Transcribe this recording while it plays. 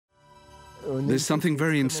There's something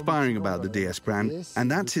very inspiring about the DS brand,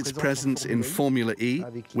 and that's its presence in Formula E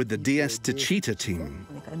with the DS Techeetah team.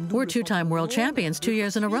 We're two-time world champions 2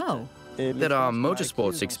 years in a row. That our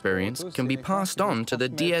motorsports experience can be passed on to the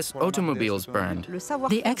DS Automobiles brand.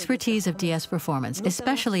 The expertise of DS Performance,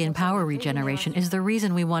 especially in power regeneration, is the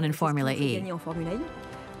reason we won in Formula E.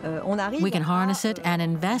 We can harness it and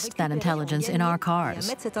invest that intelligence in our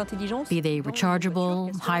cars, be they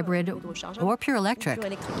rechargeable, hybrid, or pure electric.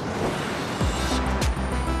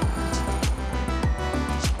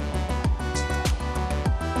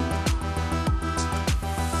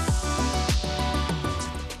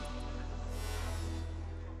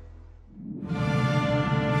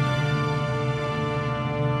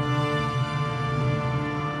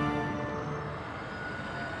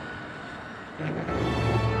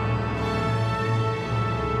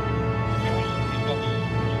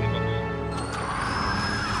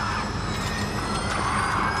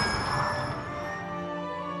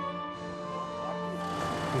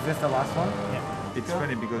 Is this the last one? Yeah. It's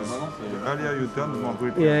funny because the earlier you turn, the more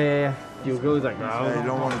grip. Yeah. You go like, I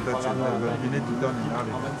don't want to touch it, but you need to turn it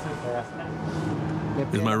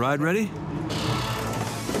early. Is my ride ready?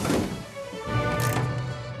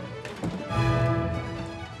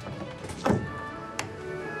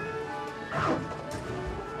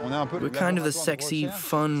 We're kind of the sexy,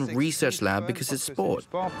 fun research lab because it's sport.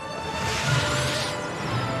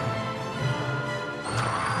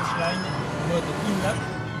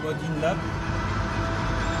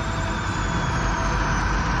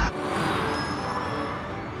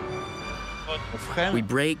 We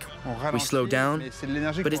brake, we slow down,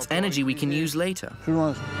 but it's energy we can use later.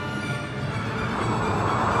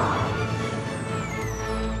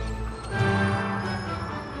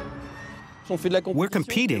 We're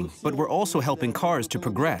competing, but we're also helping cars to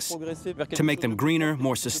progress, to make them greener,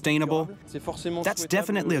 more sustainable. That's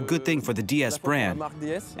definitely a good thing for the DS brand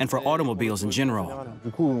and for automobiles in general.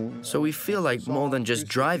 So we feel like more than just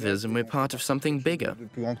drivers, and we're part of something bigger.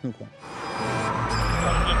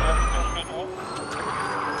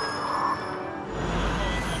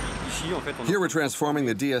 Here we're transforming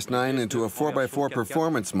the DS9 into a 4x4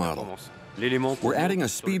 performance model. We're adding a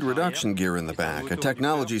speed reduction gear in the back, a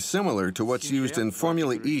technology similar to what's used in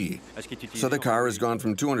Formula E. So the car has gone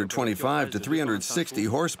from 225 to 360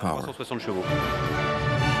 horsepower.